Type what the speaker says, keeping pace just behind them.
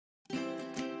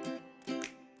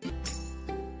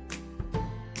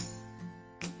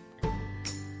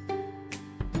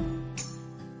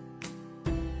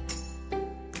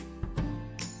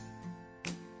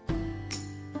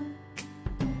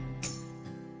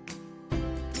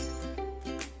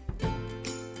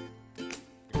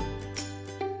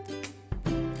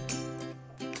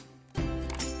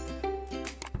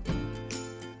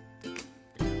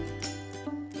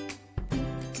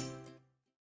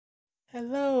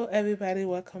Hello everybody,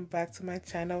 welcome back to my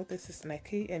channel. This is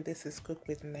NAKIE and this is Cook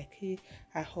with NAKIE.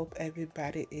 I hope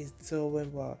everybody is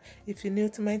doing well. If you're new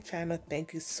to my channel,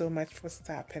 thank you so much for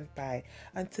stopping by.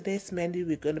 On today's menu,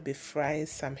 we're going to be frying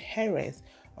some herrings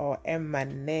or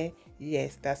Amane.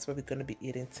 Yes, that's what we're going to be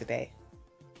eating today.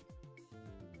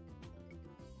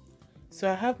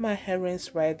 So I have my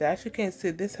herrings right there. As you can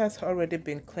see, this has already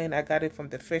been cleaned. I got it from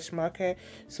the fish market,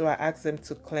 so I asked them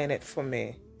to clean it for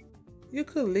me. You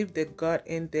could leave the gut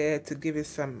in there to give it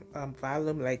some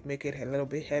volume, like make it a little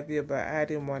bit heavier, but I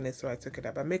didn't want it, so I took it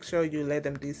out. But make sure you let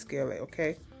them descale it,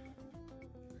 okay?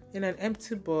 In an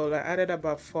empty bowl, I added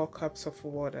about 4 cups of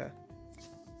water.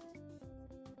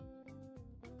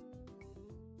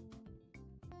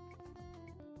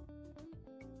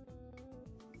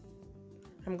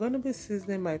 I'm going to be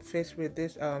seasoning my fish with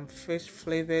this fish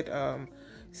flavored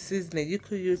seasoning. You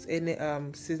could use any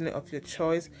seasoning of your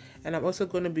choice, and I'm also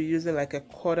going to be using like a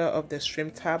quarter of the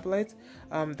shrimp tablet.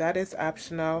 That is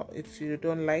optional. If you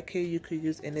don't like it, you could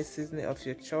use any seasoning of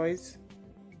your choice.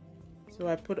 So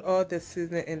I put all the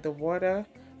seasoning in the water,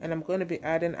 and I'm going to be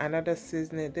adding another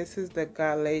seasoning. This is the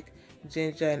garlic,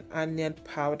 ginger, and onion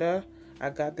powder. I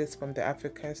got this from the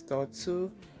African store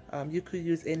too. You could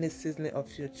use any seasoning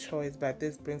of your choice, but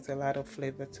this brings a lot of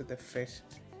flavor to the fish.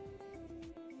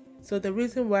 So the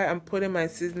reason why I'm putting my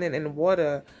seasoning in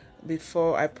water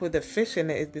before I put the fish in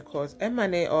it is because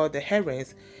Amane or the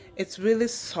herrings, it's really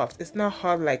soft. It's not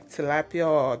hard like tilapia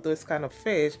or those kind of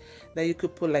fish that you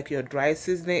could put like your dry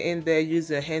seasoning in there,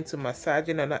 use your hand to massage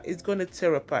it or not. It's going to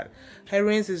tear apart.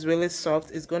 Herrings is really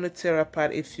soft. It's going to tear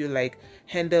apart if you like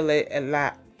handle it a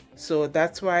lot. So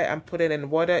that's why I'm putting it in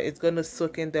water. It's going to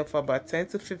soak in there for about 10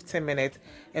 to 15 minutes,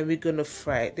 and we're going to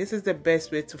fry it. This is the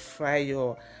best way to fry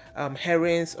your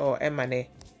herrings or Amane.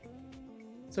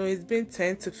 So it's been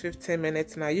 10 to 15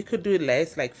 minutes now. You could do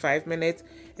less, like 5 minutes.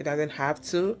 It doesn't have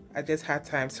to. I just had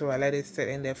time, so I let it sit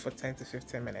in there for 10 to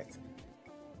 15 minutes.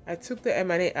 I took the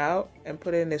Amane out and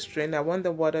put it in a strainer. I want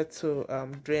the water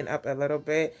to drain up a little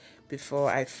bit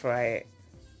before I fry it.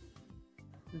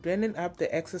 Draining up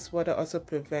the excess water also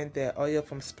prevents the oil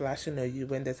from splashing on you.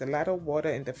 When there's a lot of water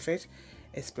in the fish,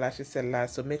 it splashes a lot,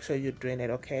 so make sure you drain it,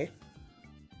 okay?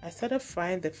 I started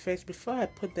frying the fish. Before I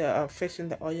put the fish in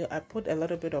the oil, I put a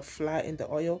little bit of flour in the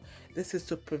oil. This is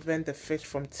to prevent the fish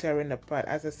from tearing apart.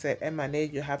 As I said,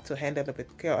 Amane, you have to handle it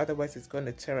with care, otherwise it's going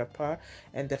to tear apart,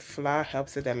 and the flour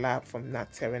helps it a lot from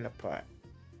not tearing apart.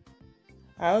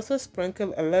 I also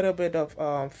sprinkle a little bit of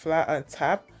flour on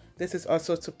top. This is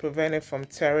also to prevent it from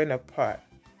tearing apart.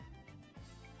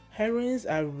 Herrings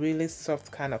are really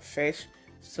soft kind of fish,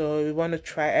 so we want to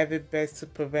try every best to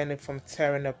prevent it from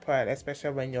tearing apart,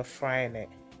 especially when you're frying it.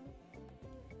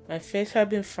 My fish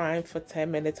have been frying for 10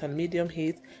 minutes on medium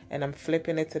heat, and I'm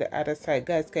flipping it to the other side.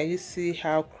 Guys, can you see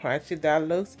how crunchy that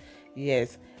looks?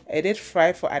 Yes, it did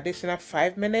fry for additional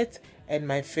 5 minutes and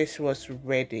my fish was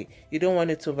ready. You don't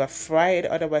want it to over fry it,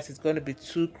 otherwise it's going to be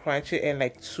too crunchy and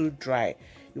like too dry.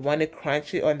 You want it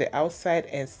crunchy on the outside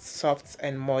and soft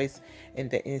and moist in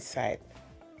the inside.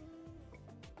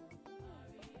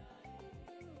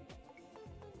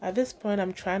 At this point,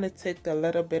 I'm trying to take the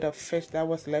little bit of fish that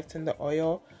was left in the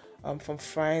oil from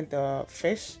frying the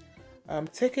fish.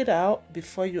 Take it out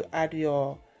before you add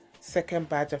your second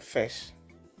batch of fish.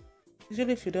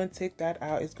 Usually if you don't take that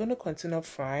out, it's going to continue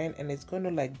frying and it's going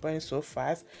to like burn so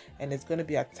fast, and it's going to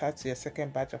be attached to your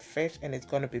second batch of fish and it's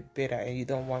going to be bitter, and you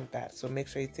don't want that. So make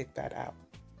sure you take that out.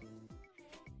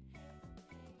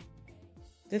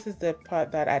 This is the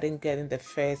part that I didn't get in the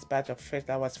first batch of fish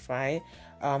that was frying.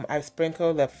 I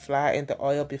sprinkled the flour in the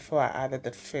oil before I added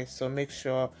the fish, so make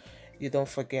sure you don't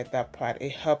forget that part.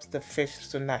 It helps the fish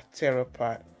to not tear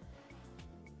apart.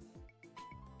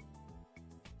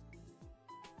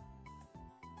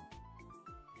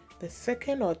 The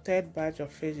second or third batch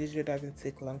of fish usually doesn't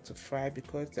take long to fry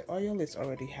because the oil is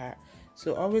already hot.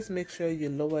 So always make sure you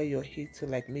lower your heat to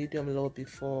like medium low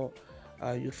before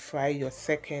you fry your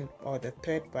second or the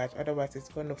third batch. Otherwise it's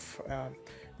going to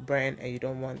burn, and you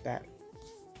don't want that.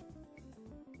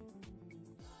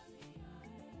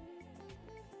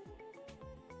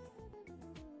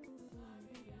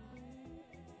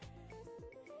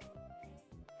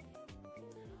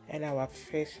 And our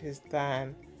fish is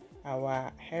done.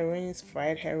 Our herrings,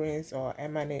 fried herrings or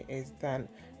Amane is done,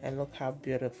 and look how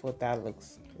beautiful that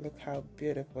looks. Look how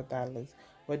beautiful that looks.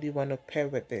 What do you want to pair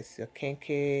with this? Your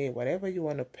kenkey, whatever you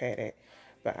want to pair it.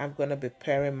 But I'm going to be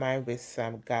pairing mine with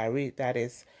some Gari, that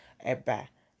is eba.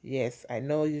 Yes, I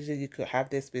know usually you could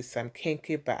have this with some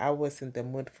kenkey, but I was in the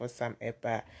mood for some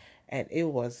eba and it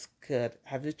was good.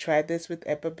 Have you tried this with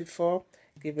eba before?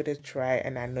 Give it a try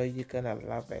and I know you're going to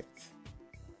love it.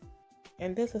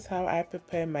 And this is how I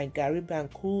prepare my Gari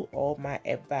banku or my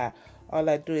eba. All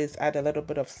I do is add a little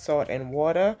bit of salt and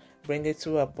water, bring it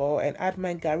to a boil, and add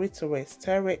my Gari to it.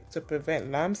 Stir it to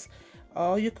prevent lumps.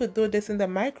 Or you could do this in the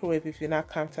microwave if you're not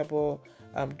comfortable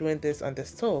doing this on the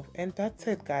stove. And that's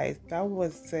it, guys. That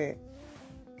was it.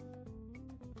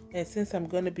 And since I'm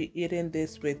going to be eating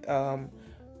this with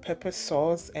pepper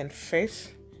sauce and fish,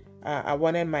 I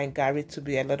wanted my Gari to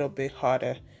be a little bit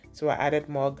harder, so I added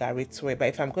more Gari to it. But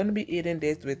if I'm going to be eating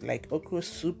this with like okra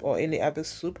soup or any other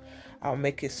soup, I'll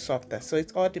make it softer. So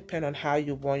it all depends on how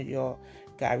you want your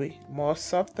Gari. More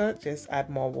softer, just add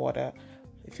more water.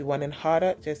 If you want it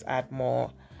harder, just add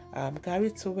more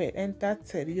Gari to it. And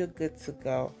that's it. You're good to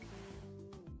go.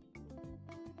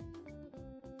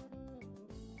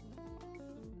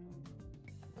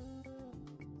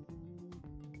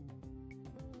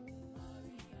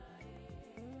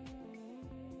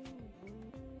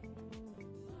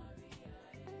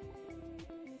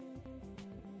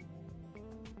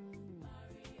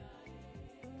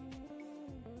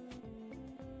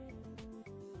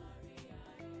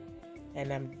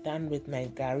 And I'm done with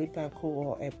my Gari banku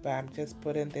or eba. I'm just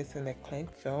putting this in a cling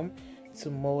film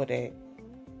to mold it.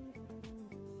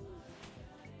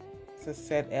 As I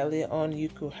said earlier on, you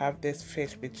could have this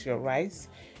fish with your rice,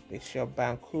 with your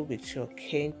banku, with your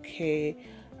kenkey.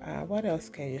 What else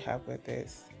can you have with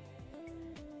this?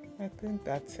 I think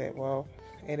that's it. Well,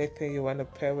 anything you want to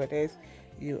pair with this,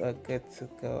 you are good to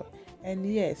go.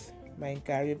 And yes, my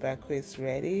Gari banku is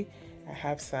ready. I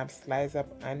have some sliced up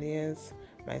onions,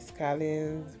 my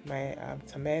scallions, my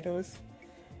tomatoes,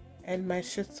 and my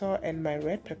shito and my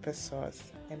red pepper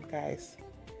sauce. And guys,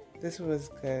 this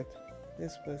was good.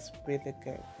 This was really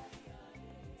good.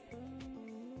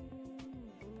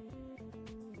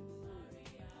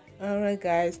 Alright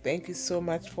guys, thank you so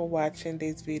much for watching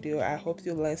this video. I hope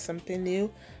you learned something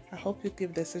new. I hope you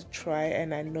give this a try,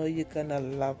 and I know you're gonna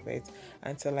love it.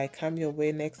 Until I come your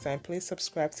way next time, please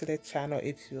subscribe to the channel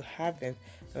if you haven't.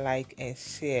 Like and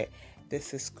share.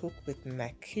 This is Cook with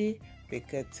NAKIE. Be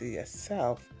good to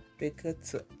yourself. Be good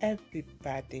to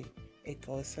everybody. It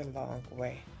goes a long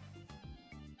way.